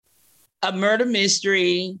A murder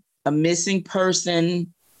mystery, a missing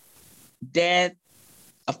person, death,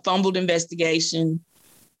 a fumbled investigation.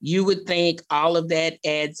 You would think all of that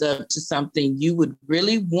adds up to something you would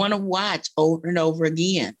really want to watch over and over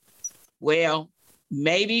again. Well,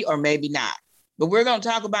 maybe or maybe not. But we're going to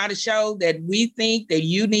talk about a show that we think that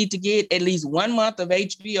you need to get at least 1 month of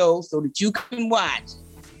HBO so that you can watch.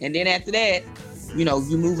 And then after that, you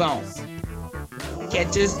move on.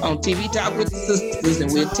 Catch us on TV Talk with the Sisters,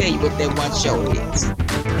 and we'll tell you what that one show is.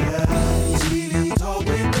 TV Talk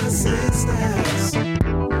with the Sisters.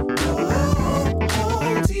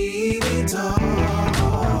 TV Talk.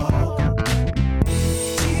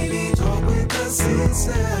 TV Talk with the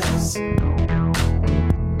Sisters.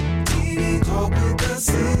 TV Talk with the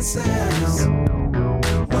Sisters.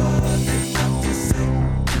 What they have to say.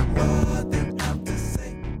 What they have to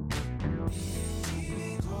say.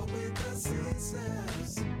 TV Talk with the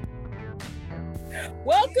Sisters.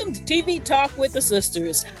 Welcome to TV Talk with the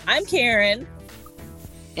Sisters. I'm Karen.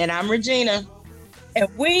 And I'm Regina. And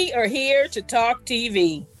we are here to talk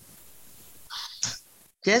TV.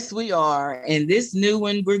 Yes, we are. And this new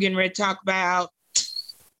one we're getting ready to talk about,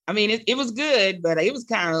 I mean, it was good, but it was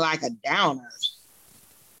kind of like a downer.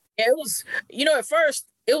 It was, at first,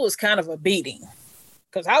 it was kind of a beating.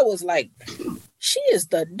 Because I was like, she is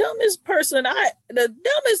the dumbest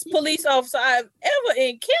police officer I've ever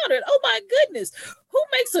encountered. Oh my goodness. Who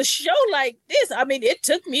makes a show like this? I mean, it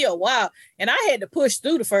took me a while and I had to push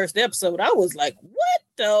through the first episode. I was like, what?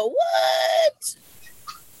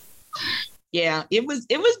 Yeah, it was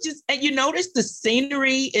just, and you notice the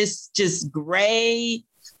scenery is just gray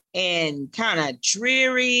and kind of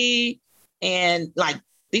dreary. And like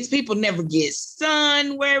these people never get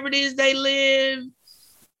sun wherever it is they live.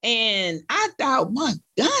 And I thought, my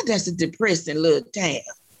God, that's a depressing little town.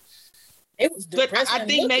 It was depressing. But I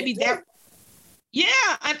think maybe that,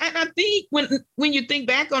 yeah, and I think when you think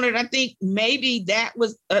back on it, I think maybe that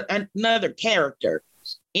was another character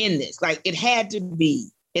in this. Like it had to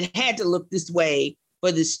look this way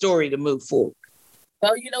for this story to move forward.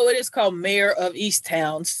 Well, it is called Mayor of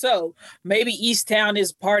Easttown. So maybe Easttown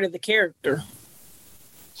is part of the character.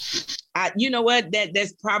 You know what?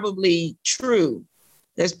 That's probably true.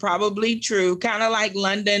 That's probably true. Kind of like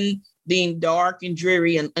London being dark and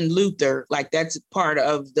dreary and Luther, like that's part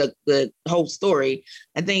of the whole story.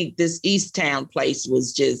 I think this Easttown place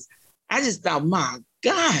was I just thought, my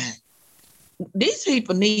God, these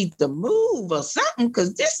people need to move or something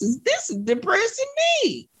because this is depressing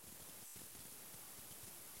me.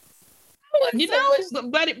 But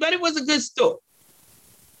it was a good story.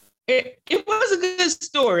 It was a good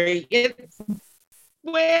story.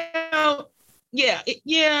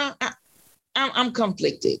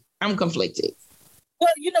 I'm conflicted.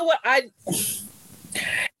 Well, you know what? I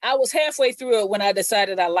was halfway through it when I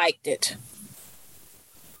decided I liked it.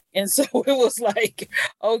 And so it was like,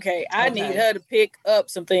 okay, I need her to pick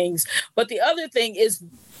up some things. But the other thing is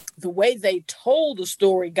the way they told the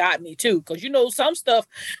story got me too. Because, some stuff,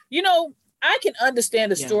 I can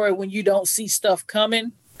understand the story when you don't see stuff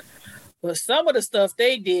coming. But some of the stuff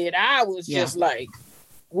they did, I was just like,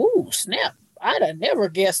 ooh, snap. I'd have never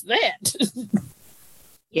guessed that.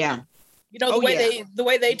 Yeah. The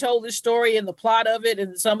way they told the story and the plot of it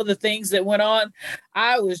and some of the things that went on,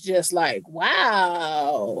 I was just like,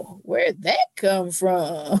 wow, where'd that come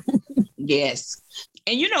from? Yes.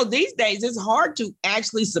 And these days it's hard to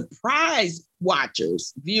actually surprise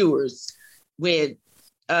viewers with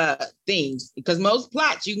things because most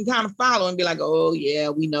plots you can kind of follow and be like, oh yeah,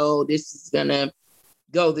 we know this is gonna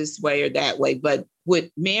go this way or that way. But with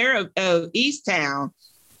Mayor of Easttown,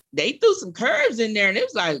 they threw some curves in there and it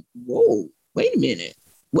was like, whoa, wait a minute.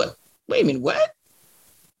 What? Wait a minute, what?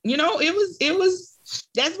 It was,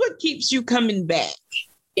 that's what keeps you coming back.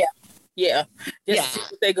 Yeah. Just see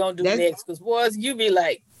what they're going to do next. Because boys, you be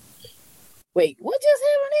like, wait, what just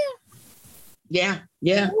happened here?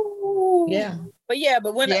 Yeah. Ooh. Yeah.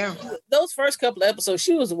 But when those first couple of episodes,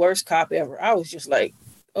 she was the worst cop ever. I was just like,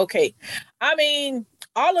 okay. I mean,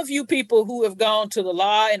 all of you people who have gone to the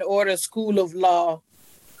Law and Order School of Law,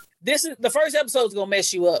 this is the first episode is gonna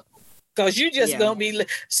mess you up because you just gonna be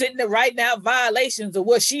sitting there writing out violations of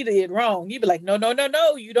what she did wrong. You be like, no,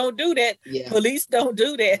 you don't do that. Yeah. Police don't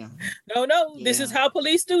do that. Yeah. No, this is how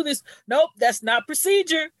police do this. Nope, that's not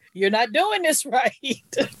procedure. You're not doing this right.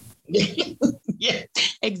 Yeah,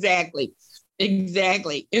 exactly.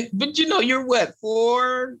 But you're what,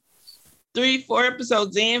 4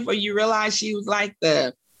 episodes in before you realize she was like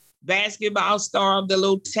the basketball star of the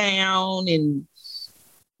little town. And,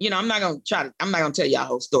 I'm not going to tell you our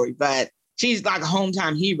whole story, but she's like a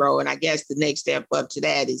hometown hero. And I guess the next step up to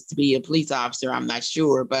that is to be a police officer. I'm not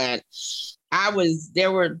sure, but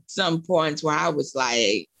there were some points where I was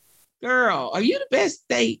like, girl, are you the best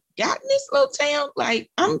they got in this little town? Like,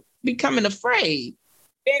 I'm becoming afraid.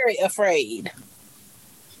 Very afraid.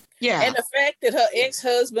 Yeah. And the fact that her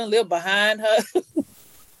ex-husband lived behind her.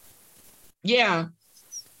 Yeah.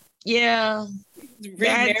 Yeah.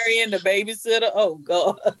 Remarrying the babysitter. Oh,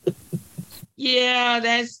 God. Yeah,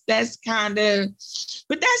 that's kind of,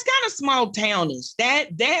 but that's kind of small townish.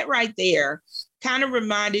 That right there kind of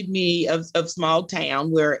reminded me of small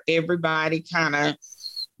town where everybody kind of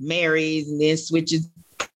marries and then switches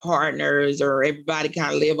partners, or everybody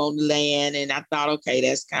kind of live on the land. And I thought, okay,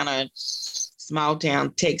 that's kind of small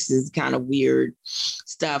town Texas kind of weird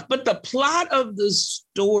stuff. But the plot of the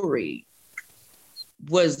story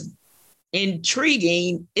was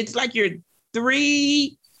intriguing. It's like you're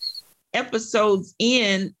 3 episodes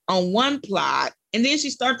in on one plot, and then she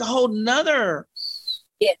starts a whole nother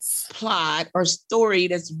plot or story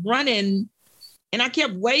that's running, and I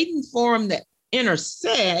kept waiting for them to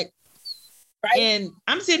intersect. Right. And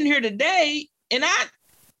I'm sitting here today, and I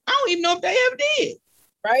don't even know if they ever did.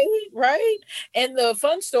 Right. And the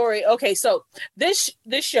fun story. Okay, so this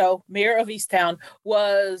show, Mayor of Easttown,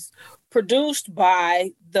 was produced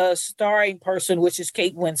by the starring person, which is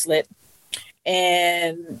Kate Winslet.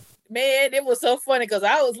 And man, it was so funny because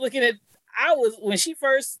when she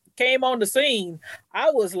first came on the scene,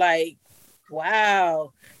 I was like,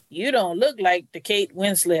 wow, you don't look like the Kate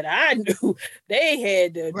Winslet I knew. They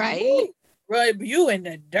had to rub you in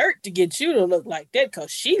the dirt to get you to look like that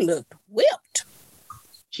because she looked whipped.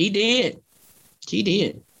 She did.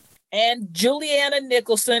 And Juliana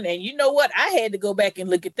Nicholson. And you know what? I had to go back and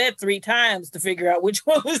look at that 3 times to figure out which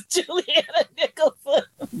one was Juliana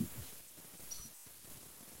Nicholson.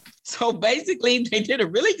 So basically, they did a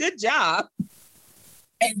really good job.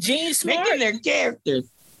 And Jean Smart. Making their characters.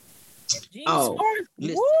 Jean Smart.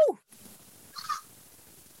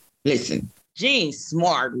 Listen, Jean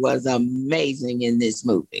Smart was amazing in this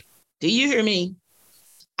movie. Do you hear me?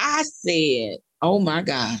 I said, oh my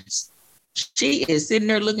gosh, she is sitting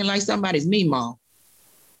there looking like somebody's Meemaw,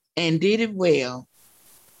 and did it well.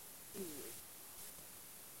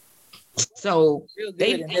 So real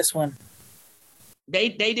good in this one. They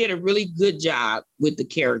did a really good job with the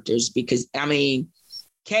characters because, I mean,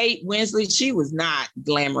 Kate Winslet, she was not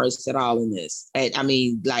glamorous at all in this. I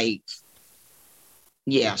mean, like,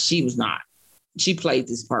 yeah, she was not. She played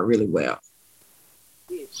this part really well.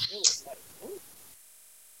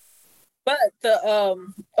 But so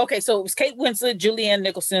it was Kate Winslet, Julianne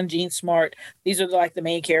Nicholson, Jean Smart. These are like the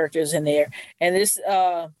main characters in there. And this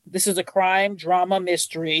is a crime drama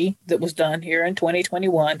mystery that was done here in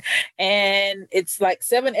 2021. And it's like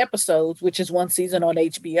 7 episodes, which is 1 season on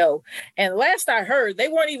HBO. And last I heard, they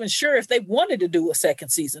weren't even sure if they wanted to do a second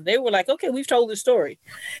season. They were like, okay, we've told the story.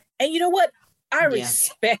 And you know what? I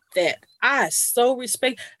respect that. I so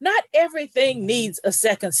respect. Not everything needs a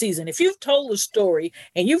second season. If you've told a story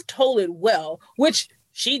and you've told it well, which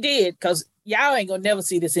she did, because y'all ain't gonna never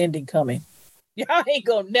see this ending coming. Y'all ain't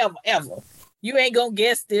gonna never, ever. You ain't gonna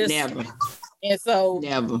guess this. Never. And so,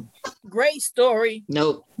 never. Great story.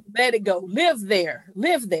 Nope. Let it go. Live there.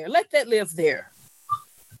 Let that live there.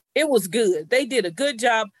 It was good. They did a good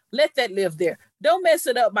job. Let that live there. Don't mess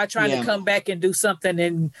it up by trying to come back and do something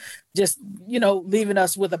and just, leaving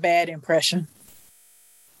us with a bad impression.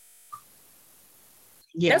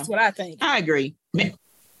 Yeah. That's what I think. I agree.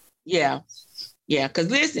 Yeah. Yeah. Because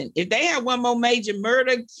listen, if they have one more major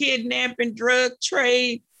murder, kidnapping, drug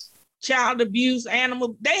trade, child abuse,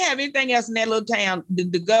 animal, they have anything else in that little town,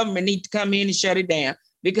 the government needs to come in and shut it down.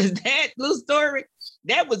 Because that little story,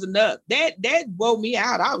 that was enough. That wore me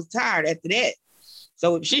out. I was tired after that.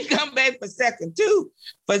 So if she come back for season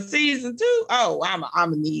 2, oh, I'm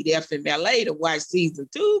gonna need FMLA to watch season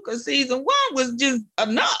 2 because season 1 was just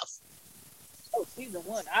enough. Oh, season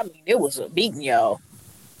 1, I mean, it was a beating, y'all.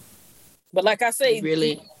 But like I say,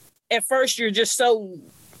 really, at first you're just so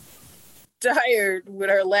tired with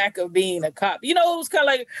her lack of being a cop. It was kind of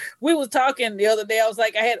like we was talking the other day. I was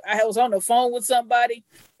like, I was on the phone with somebody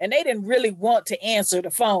and they didn't really want to answer the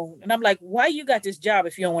phone. And I'm like, why you got this job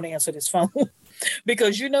if you don't want to answer this phone?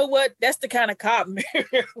 Because you know what? That's the kind of cop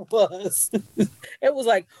Mary was. It was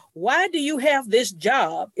like, why do you have this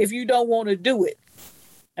job if you don't want to do it?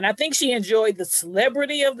 And I think she enjoyed the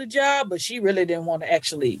celebrity of the job, but she really didn't want to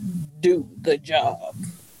actually do the job.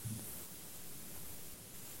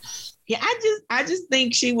 Yeah, I just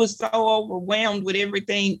think she was so overwhelmed with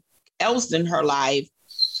everything else in her life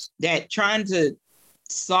that trying to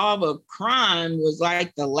solve a crime was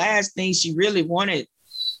like the last thing she really wanted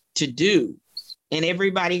to do. and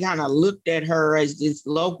everybody kind of looked at her as this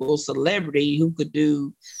local celebrity who could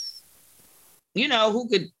do, who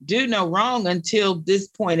could do no wrong until this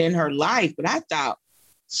point in her life. But I thought,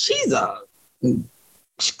 she's a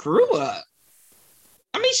screw up.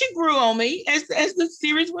 I mean, she grew on me as the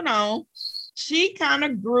series went on. She kind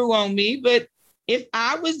of grew on me, but if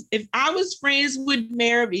I was friends with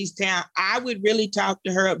Mare of Easttown, I would really talk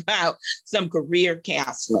to her about some career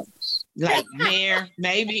counseling. Like, Mare,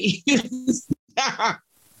 maybe, girl,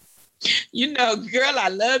 I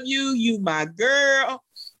love you. You my girl.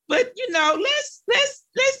 But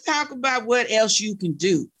let's talk about what else you can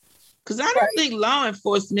do. Because I don't think law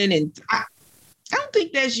enforcement and I don't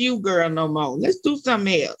think that's you, girl, no more. Let's do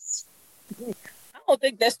something else. I don't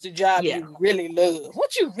think that's the job you really love.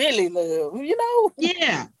 What you really love,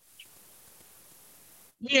 Yeah.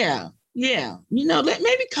 Yeah. Yeah.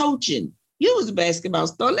 Maybe coaching. You was a basketball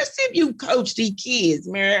star. Let's see if you coach these kids,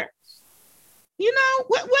 Mare.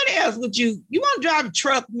 What else would you want to drive a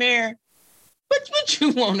truck, Mare? What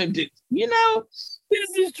you want to do? This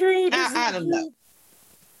is true. I don't know.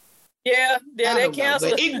 Yeah, that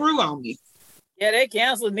counselor. It grew on me. Yeah, that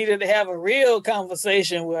counselor needed to have a real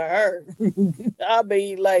conversation with her. I'll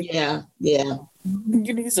be like, yeah. You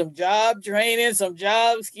need some job training, some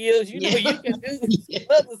job skills. You can do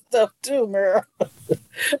other stuff too, Merle.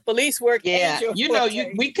 Police work. Yeah,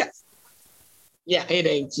 it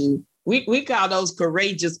ain't you. We call those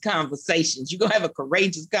courageous conversations. You're gonna have a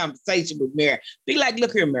courageous conversation with Mare. Be like,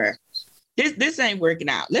 look here, Mare. This ain't working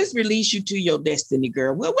out. Let's release you to your destiny,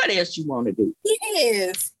 girl. Well, what else you want to do?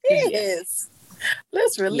 Yes.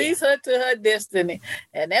 Let's release her to her destiny.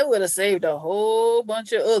 And that would have saved a whole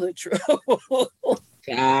bunch of other trouble.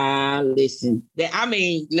 Listen.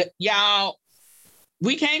 Y'all,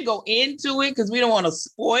 we can't go into it because we don't want to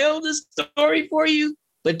spoil the story for you,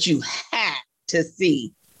 but you have to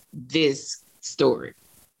see this story.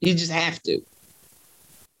 You just have to.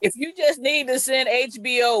 If you just need to send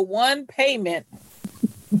HBO one payment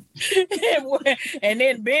and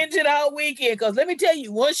then binge it all weekend, because let me tell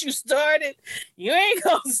you, once you start it, you ain't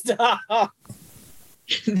gonna stop.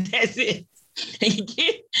 That's it.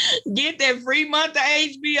 Get that free month of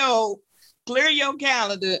HBO, clear your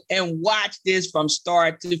calendar, and watch this from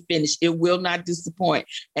start to finish. It will not disappoint.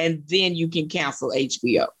 And then you can cancel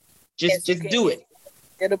HBO. Just do it.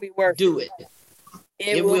 It'll be worth it. Do it.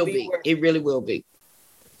 It will be. It really will be.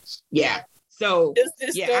 Yeah. So this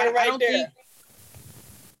story I don't there. Think.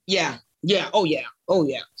 Yeah. Oh yeah.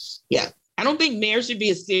 Yeah. I don't think Mare should be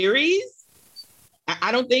a series.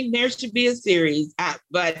 I don't think Mare should be a series.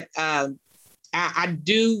 But I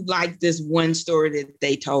do like this one story that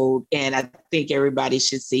they told, and I think everybody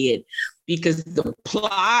should see it because the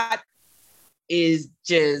plot is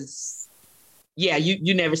just,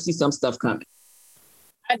 you never see some stuff coming.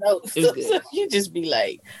 I know. So you just be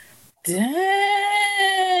like, dang.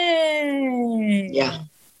 Yeah.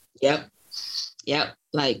 Yep.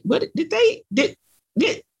 Like, what did they just?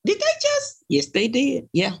 Yes, they did.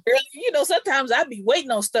 Yeah. Really, sometimes I be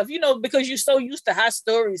waiting on stuff, because you're so used to how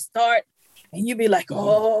stories start. And you be like,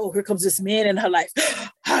 oh, here comes this man in her life.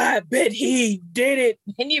 I bet he did it.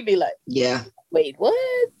 And you be like, yeah. Wait,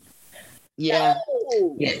 what? Yeah.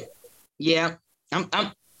 No. Yeah.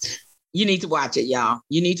 You need to watch it, y'all.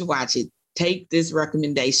 You need to watch it. Take this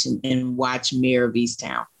recommendation and watch Mare of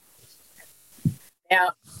Easttown.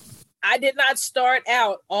 Now, I did not start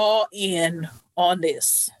out all in on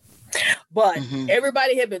this. But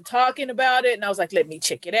everybody had been talking about it, and I was like, let me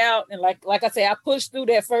check it out. And like I say, I pushed through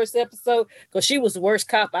that first episode because she was the worst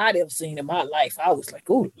cop I'd ever seen in my life. I was like,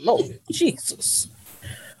 oh, Lord, Jesus.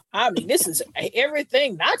 I mean, this is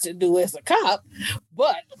everything not to do as a cop,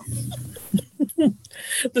 but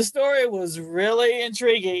the story was really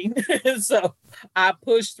intriguing. So I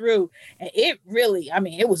pushed through, and it really,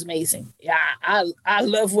 it was amazing. Yeah, I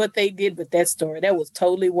love what they did with that story. That was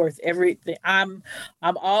totally worth everything. I'm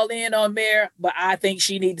all in on Mare, but I think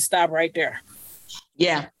she needs to stop right there.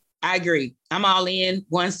 Yeah, I agree. I'm all in.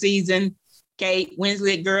 One season. Kate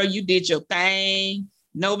Winslet, girl, you did your thing.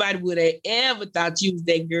 Nobody would have ever thought you was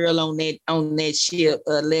that girl on that ship,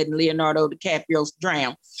 letting Leonardo DiCaprio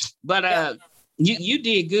drown. But you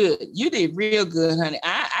did good. You did real good, honey.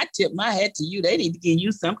 I tip my hat to you. They need to give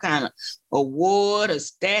you some kind of award, a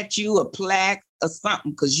statue, a plaque, or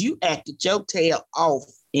something, because you acted your tail off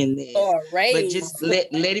in there. All right. But just let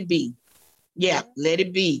it be. Yeah, let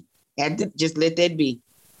it be. Just let that be.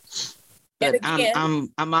 But again,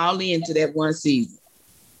 I'm all into that one season.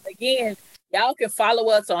 Again, y'all can follow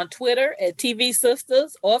us on Twitter at TV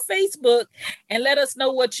Sistas or Facebook and let us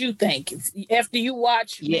know what you think. After you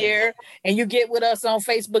watch Mare and you get with us on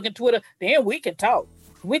Facebook and Twitter, then we can talk.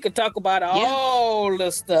 We could talk about all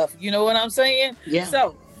the stuff. You know what I'm saying? Yeah.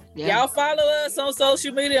 So y'all follow us on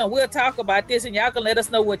social media and we'll talk about this and y'all can let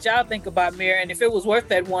us know what y'all think about Mirror and if it was worth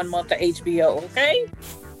that 1 month of HBO, okay?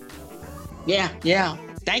 Yeah.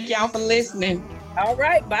 Thank y'all for listening. All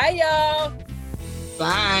right. Bye, y'all.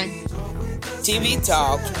 Bye. TV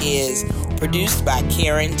Talk is produced by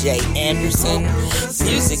Karen J. Anderson,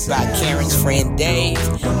 music by Karen's friend Dave,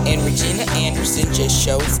 and Regina Anderson just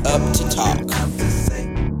shows up to talk.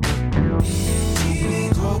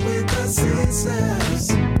 Talk with the sisters.